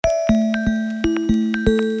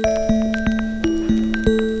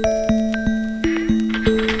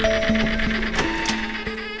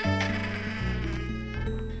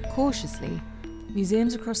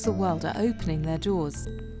museums across the world are opening their doors.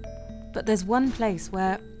 But there's one place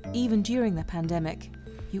where, even during the pandemic,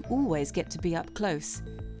 you always get to be up close,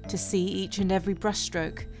 to see each and every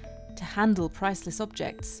brushstroke, to handle priceless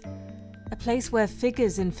objects. A place where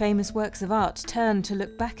figures in famous works of art turn to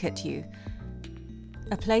look back at you.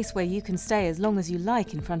 A place where you can stay as long as you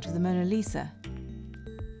like in front of the Mona Lisa.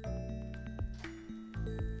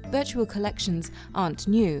 Virtual collections aren't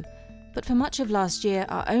new, but for much of last year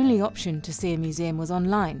our only option to see a museum was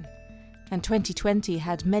online. And 2020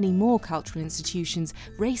 had many more cultural institutions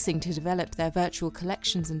racing to develop their virtual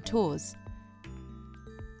collections and tours.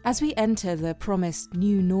 As we enter the promised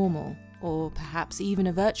new normal, or perhaps even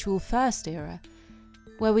a virtual first era,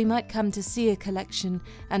 where we might come to see a collection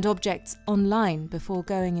and objects online before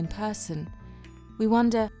going in person, we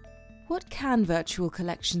wonder, what can virtual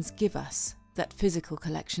collections give us that physical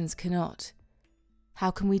collections cannot? How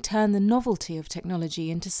can we turn the novelty of technology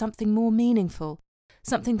into something more meaningful,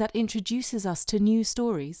 something that introduces us to new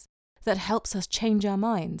stories, that helps us change our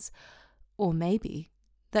minds, or maybe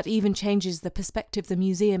that even changes the perspective the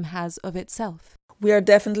museum has of itself? We are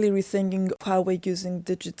definitely rethinking how we're using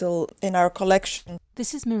digital in our collection.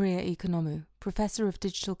 This is Maria Economou, Professor of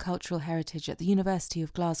Digital Cultural Heritage at the University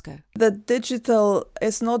of Glasgow. The digital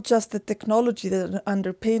is not just the technology that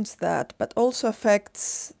underpins that, but also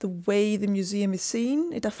affects the way the museum is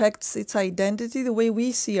seen. It affects its identity, the way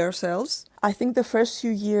we see ourselves. I think the first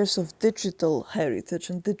few years of digital heritage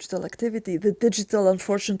and digital activity, the digital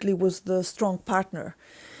unfortunately was the strong partner,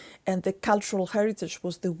 and the cultural heritage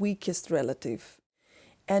was the weakest relative.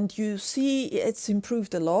 And you see it's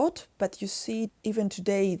improved a lot, but you see even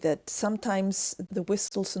today that sometimes the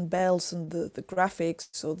whistles and bells and the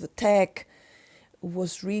graphics or the tech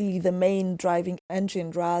was really the main driving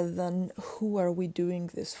engine rather than who are we doing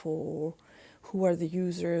this for, who are the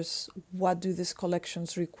users, what do these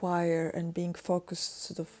collections require, and being focused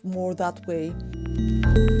sort of more that way.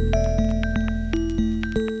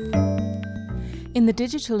 In the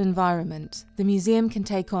digital environment, the museum can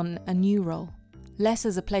take on a new role. Less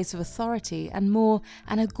as a place of authority and more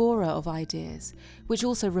an agora of ideas, which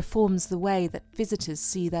also reforms the way that visitors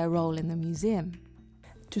see their role in the museum.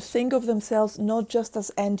 To think of themselves not just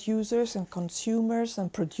as end users and consumers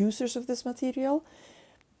and producers of this material,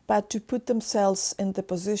 but to put themselves in the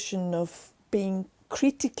position of being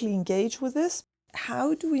critically engaged with this.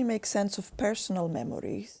 How do we make sense of personal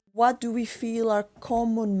memories? What do we feel are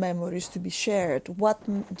common memories to be shared? What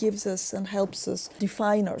gives us and helps us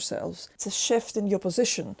define ourselves? It's a shift in your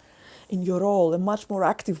position, in your role, a much more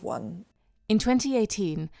active one. In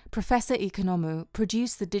 2018, Professor Economou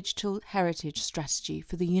produced the Digital Heritage Strategy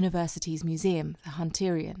for the university's museum, the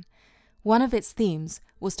Hunterian. One of its themes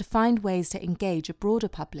was to find ways to engage a broader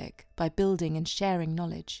public by building and sharing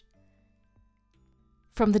knowledge.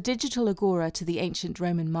 From the digital agora to the ancient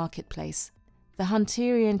Roman marketplace, the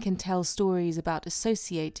Hunterian can tell stories about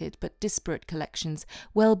associated but disparate collections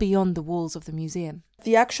well beyond the walls of the museum.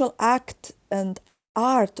 The actual act and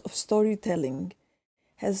art of storytelling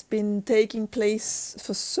has been taking place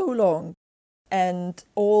for so long, and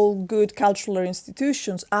all good cultural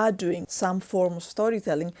institutions are doing some form of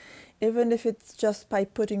storytelling, even if it's just by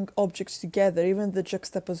putting objects together. Even the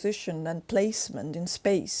juxtaposition and placement in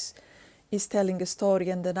space is telling a story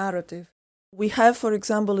and a narrative. We have, for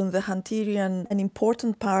example, in the Hunterian, an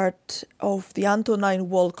important part of the Antonine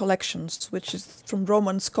Wall collections, which is from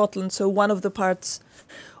Roman Scotland, so one of the parts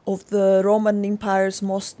of the Roman Empire's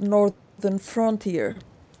most northern frontier.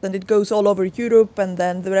 And it goes all over Europe, and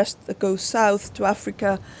then the rest goes south to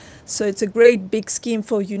Africa. So it's a great big scheme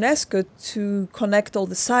for UNESCO to connect all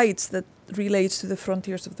the sites that relates to the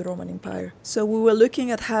frontiers of the Roman Empire. So we were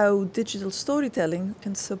looking at how digital storytelling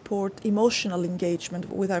can support emotional engagement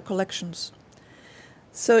with our collections.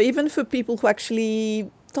 So even for people who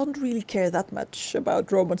actually don't really care that much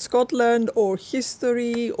about Roman Scotland or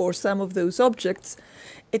history or some of those objects,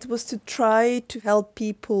 it was to try to help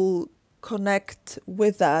people connect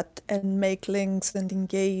with that and make links and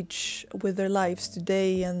engage with their lives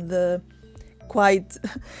today and the quite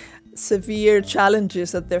severe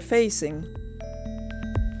challenges that they're facing.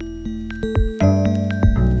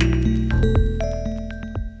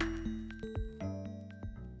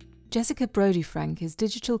 Jessica Brody-Frank is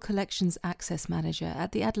Digital Collections Access Manager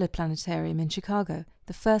at the Adler Planetarium in Chicago,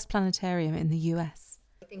 the first planetarium in the US.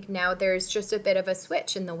 I think now there's just a bit of a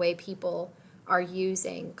switch in the way people are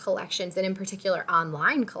using collections, and in particular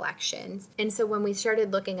online collections. And so when we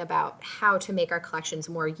started looking about how to make our collections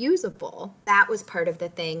more usable, that was part of the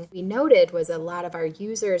thing we noted was a lot of our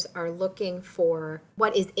users are looking for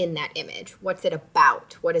what is in that image. What's it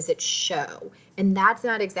about? What does it show? And that's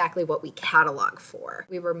not exactly what we catalog for.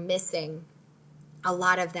 We were missing a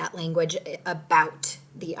lot of that language about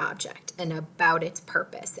the object and about its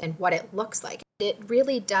purpose and what it looks like. It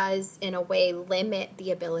really does, in a way, limit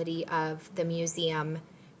the ability of the museum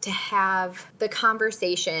to have the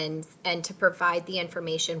conversations and to provide the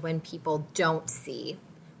information when people don't see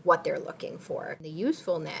what they're looking for. The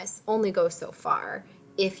usefulness only goes so far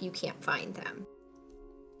if you can't find them.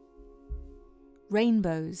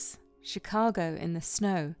 Rainbows, Chicago in the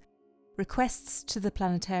snow. Requests to the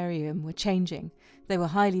planetarium were changing. They were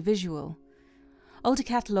highly visual. Older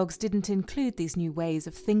catalogues didn't include these new ways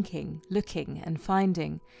of thinking, looking, and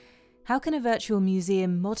finding. How can a virtual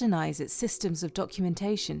museum modernise its systems of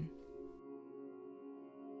documentation?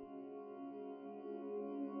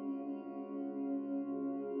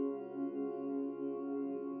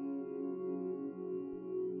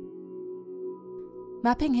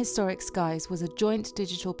 Mapping Historic Skies was a joint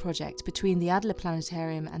digital project between the Adler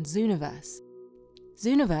Planetarium and Zooniverse.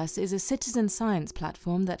 Zooniverse is a citizen science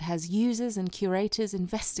platform that has users and curators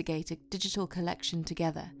investigate a digital collection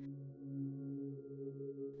together.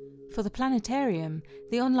 For the planetarium,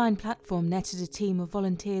 the online platform netted a team of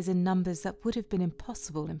volunteers in numbers that would have been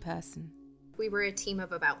impossible in person. We were a team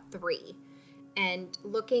of about 3, and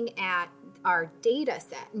looking at our data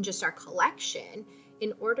set and just our collection,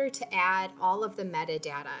 in order to add all of the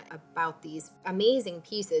metadata about these amazing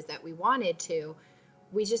pieces that we wanted to,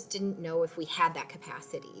 we just didn't know if we had that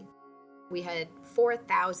capacity. We had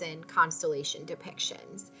 4,000 constellation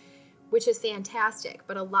depictions, which is fantastic,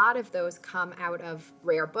 but a lot of those come out of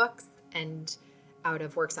rare books and out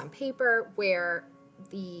of works on paper where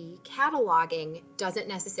the cataloging doesn't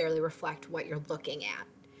necessarily reflect what you're looking at.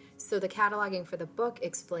 So the cataloging for the book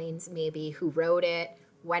explains maybe who wrote it,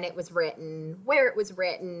 when it was written, where it was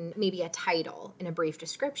written, maybe a title and a brief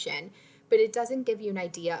description, but it doesn't give you an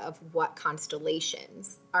idea of what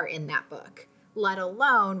constellations are in that book, let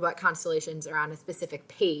alone what constellations are on a specific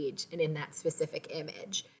page and in that specific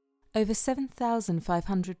image. Over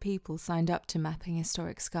 7,500 people signed up to Mapping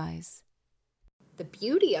Historic Skies. The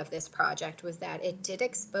beauty of this project was that it did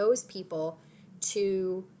expose people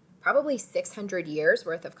to probably 600 years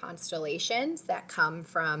worth of constellations that come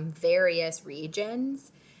from various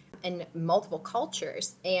regions and multiple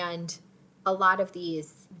cultures. And a lot of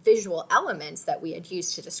these visual elements that we had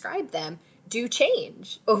used to describe them do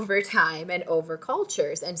change over time and over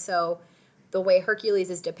cultures. And so the way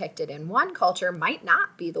Hercules is depicted in one culture might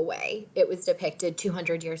not be the way it was depicted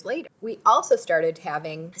 200 years later. We also started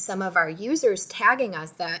having some of our users tagging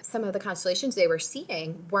us that some of the constellations they were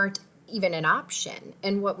seeing weren't even an option.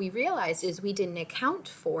 And what we realized is we didn't account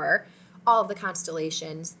for all of the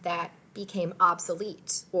constellations that became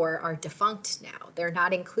obsolete or are defunct now. They're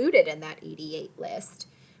not included in that 88 list,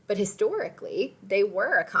 but historically they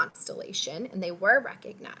were a constellation and they were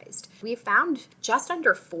recognized. We found just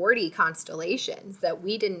under 40 constellations that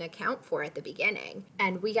we didn't account for at the beginning,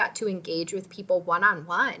 and we got to engage with people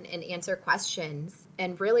one-on-one and answer questions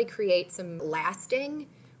and really create some lasting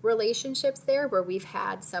relationships there, where we've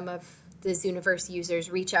had some of the Zooniverse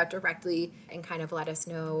users reach out directly and kind of let us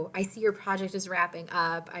know, I see your project is wrapping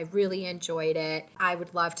up. I really enjoyed it. I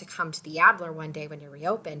would love to come to the Adler one day when you're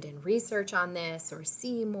reopened and research on this or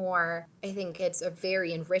see more. I think it's a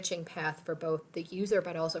very enriching path for both the user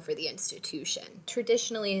but also for the institution.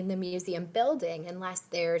 Traditionally in the museum building, unless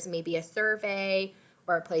there's maybe a survey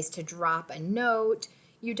or a place to drop a note,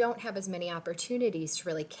 you don't have as many opportunities to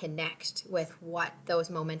really connect with what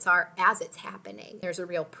those moments are as it's happening. There's a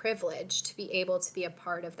real privilege to be able to be a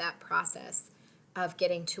part of that process of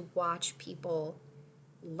getting to watch people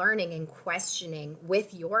learning and questioning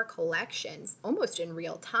with your collections almost in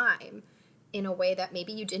real time in a way that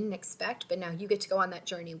maybe you didn't expect, but now you get to go on that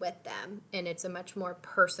journey with them, and it's a much more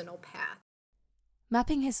personal path.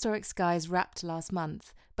 Mapping Historic Skies wrapped last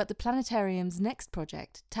month, but the planetarium's next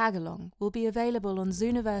project, Tagalong, will be available on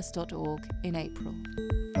zooniverse.org in April.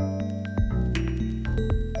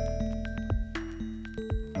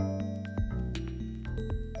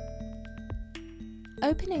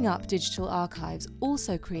 Opening up digital archives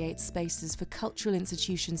also creates spaces for cultural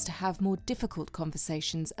institutions to have more difficult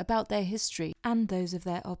conversations about their history and those of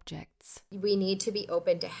their objects. We need to be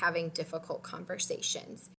open to having difficult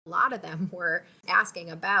conversations. A lot of them were asking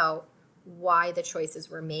about why the choices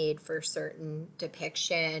were made for certain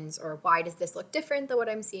depictions, or why does this look different than what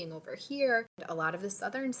I'm seeing over here. A lot of the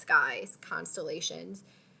southern skies constellations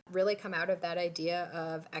really come out of that idea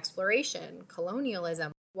of exploration,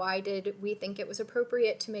 colonialism. Why did we think it was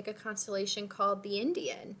appropriate to make a constellation called the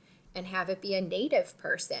Indian and have it be a native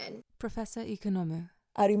person? Professor Economou.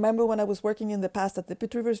 I remember when I was working in the past at the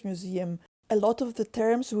Pitt Rivers Museum, a lot of the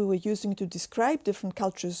terms we were using to describe different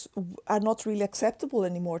cultures are not really acceptable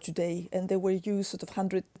anymore today, and they were used sort of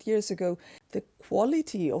 100 years ago. The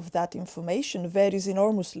quality of that information varies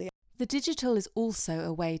enormously. The digital is also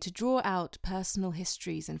a way to draw out personal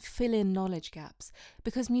histories and fill in knowledge gaps,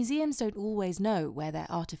 because museums don't always know where their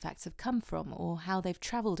artefacts have come from or how they've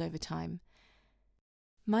travelled over time.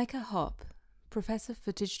 Maike Hopp, Professor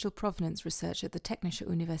for Digital Provenance Research at the Technische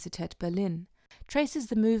Universität Berlin, traces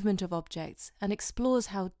the movement of objects and explores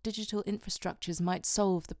how digital infrastructures might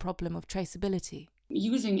solve the problem of traceability.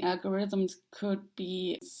 Using algorithms could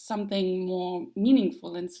be something more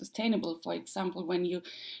meaningful and sustainable. For example, when you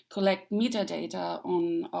collect metadata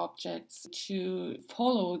on objects, to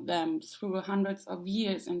follow them through hundreds of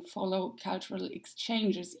years and follow cultural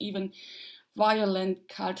exchanges, even violent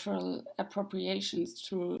cultural appropriations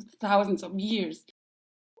through thousands of years.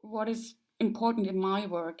 What is important in my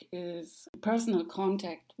work is personal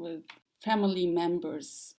contact with family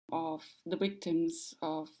members of the victims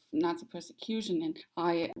of Nazi persecution, and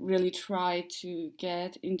I really try to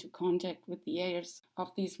get into contact with the heirs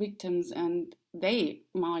of these victims, and they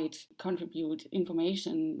might contribute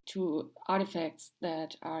information to artifacts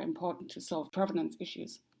that are important to solve provenance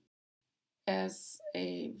issues. As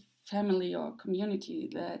a family or community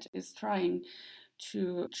that is trying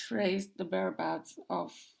to trace the whereabouts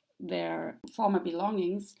of their former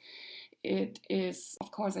belongings, it is,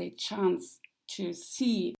 of course, a chance to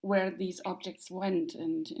see where these objects went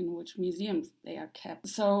and in which museums they are kept.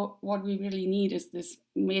 So what we really need is this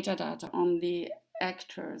metadata on the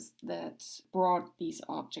actors that brought these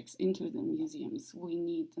objects into the museums. We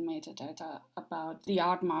need the metadata about the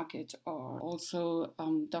art market, or also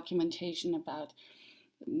documentation about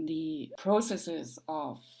the processes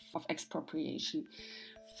of expropriation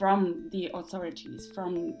from the authorities,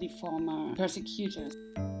 from the former persecutors.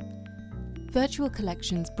 Virtual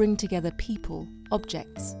collections bring together people,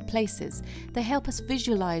 objects, places. They help us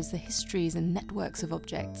visualize the histories and networks of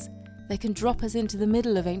objects. They can drop us into the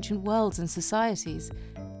middle of ancient worlds and societies.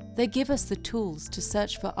 They give us the tools to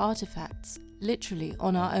search for artifacts, literally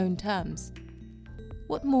on our own terms.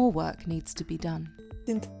 What more work needs to be done?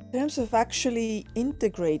 In terms of actually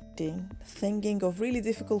integrating, thinking of really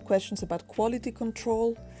difficult questions about quality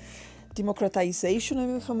control, democratization of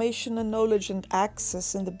information and knowledge and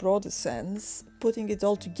access in the broader sense, putting it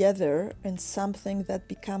all together in something that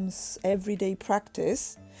becomes everyday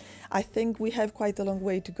practice, I think we have quite a long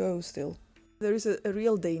way to go still. There is a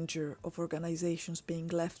real danger of organizations being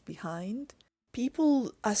left behind.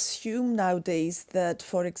 People assume nowadays that,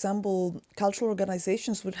 for example, cultural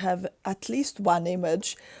organizations would have at least one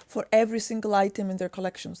image for every single item in their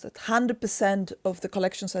collections, that 100% of the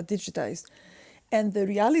collections are digitized. And the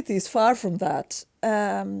reality is far from that.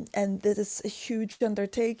 And that is a huge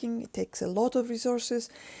undertaking. It takes a lot of resources.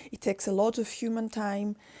 It takes a lot of human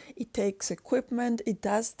time. It takes equipment. It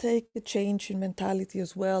does take a change in mentality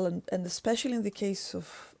as well. And especially in the case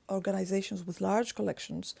of organizations with large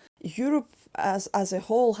collections. Europe as a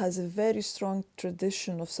whole has a very strong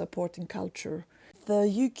tradition of supporting culture. The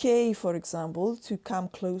UK, for example, to come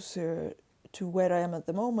closer to where I am at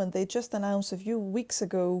the moment, they just announced a few weeks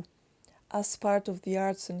ago, as part of the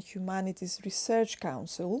Arts and Humanities Research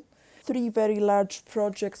Council, 3 very large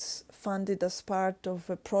projects funded as part of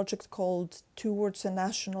a project called Towards a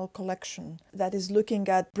National Collection, that is looking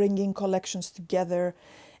at bringing collections together,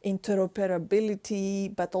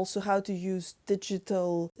 interoperability, but also how to use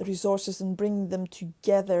digital resources and bring them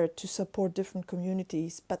together to support different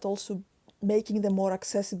communities, but also making them more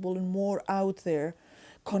accessible and more out there,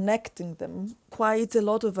 connecting them. Quite a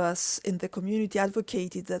lot of us in the community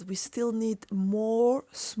advocated that we still need more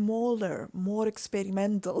smaller, more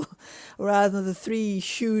experimental, rather than the 3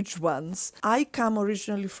 huge ones. I come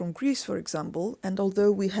originally from Greece, for example, and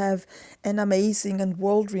although we have an amazing and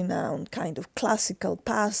world-renowned kind of classical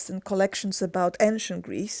past and collections about ancient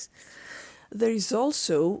Greece, there is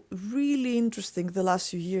also really interesting the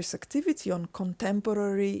last few years activity on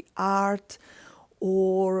contemporary art,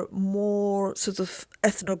 or more sort of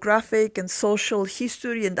ethnographic and social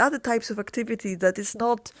history and other types of activity that is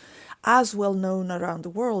not as well known around the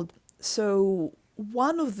world. So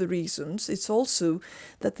one of the reasons is also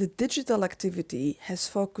that the digital activity has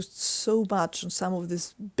focused so much on some of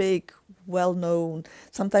this big, well-known,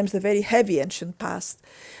 sometimes the very heavy ancient past.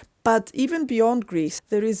 But even beyond Greece,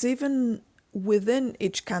 there is even within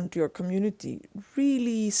each country or community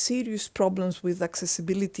really serious problems with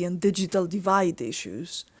accessibility and digital divide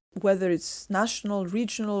issues, whether it's national,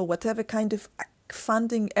 regional, whatever kind of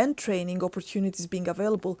funding and training opportunities being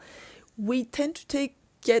available. We tend to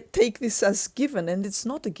take this as given, and it's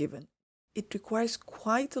not a given. it requires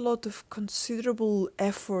quite a lot of considerable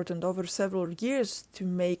effort and over several years to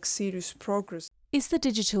make serious progress. Is the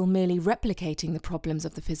digital merely replicating the problems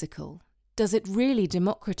of the physical? Does it really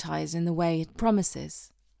democratize in the way it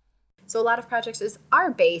promises? So a lot of projects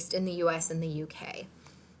are based in the US and the UK.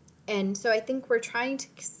 And so I think we're trying to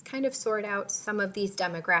kind of sort out some of these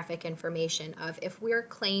demographic information of if we're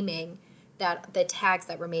claiming that the tags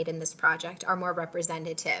that were made in this project are more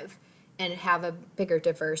representative and have a bigger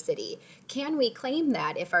diversity. Can we claim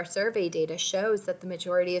that if our survey data shows that the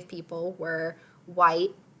majority of people were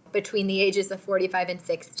white between the ages of 45 and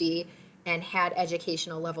 60 and had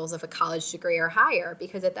educational levels of a college degree or higher?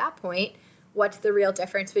 Because at that point, what's the real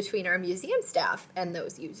difference between our museum staff and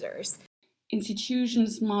those users?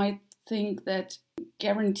 Institutions might think that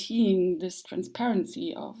guaranteeing this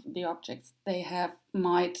transparency of the objects they have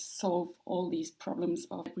might solve all these problems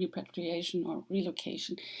of repatriation or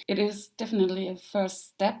relocation. It is definitely a first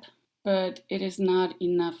step, but it is not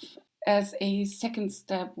enough. As a second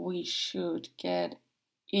step, we should get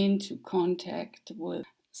into contact with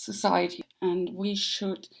society and we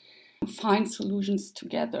should find solutions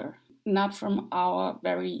together, not from our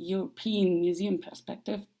very European museum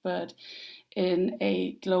perspective, but in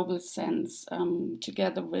a global sense,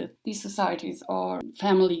 together with these societies or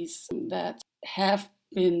families that have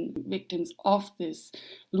been victims of this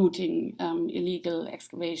looting, illegal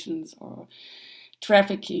excavations or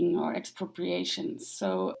trafficking or expropriation.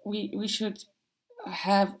 So we should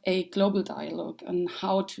have a global dialogue on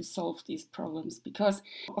how to solve these problems because,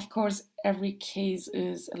 of course, every case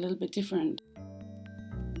is a little bit different.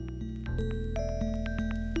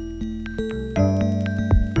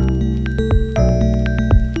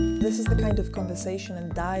 This is the kind of conversation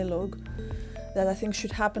and dialogue that I think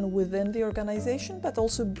should happen within the organization, but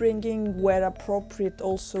also bringing, where appropriate,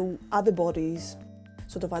 also other bodies,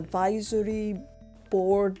 sort of advisory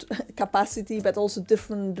board capacity, but also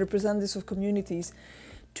different representatives of communities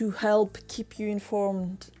to help keep you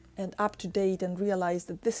informed and up to date and realize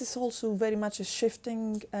that this is also very much a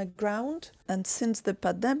shifting ground. And since the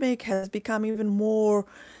pandemic has become even more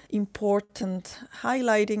important,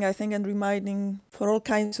 highlighting, I think, and reminding for all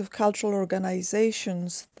kinds of cultural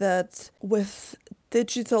organizations that with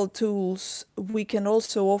digital tools, we can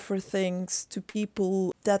also offer things to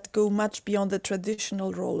people that go much beyond the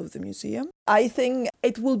traditional role of the museum. I think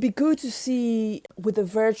it will be good to see with the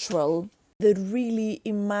virtual the really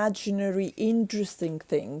imaginary, interesting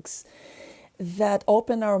things that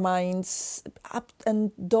open our minds up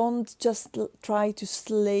and don't just try to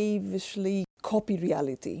slavishly copy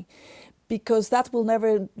reality, because that will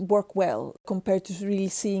never work well compared to really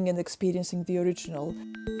seeing and experiencing the original.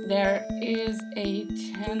 There is a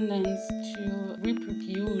tendency to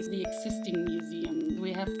reproduce the existing museum.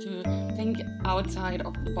 We have to think outside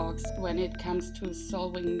of the box when it comes to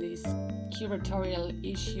solving these curatorial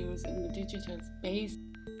issues in the digital space.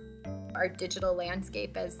 Our digital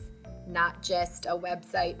landscape is not just a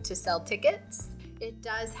website to sell tickets. It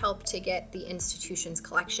does help to get the institution's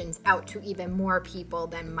collections out to even more people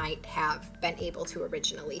than might have been able to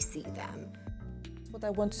originally see them. What I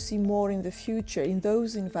want to see more in the future, in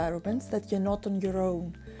those environments, that you're not on your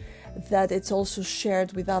own, that it's also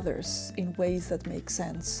shared with others in ways that make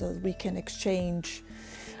sense, so that we can exchange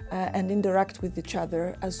and interact with each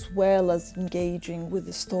other, as well as engaging with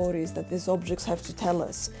the stories that these objects have to tell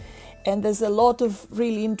us. And there's a lot of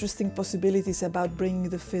really interesting possibilities about bringing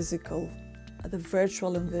the physical, the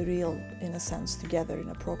virtual and the real, in a sense, together in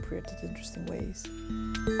appropriate and interesting ways.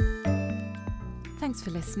 Thanks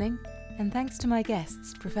for listening, and thanks to my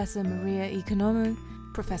guests, Professor Maria Economou,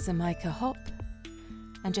 Professor Maike Hopp,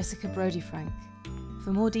 and Jessica Brody-Frank.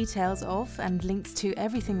 For more details of and links to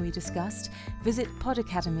everything we discussed, visit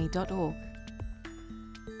podacademy.org.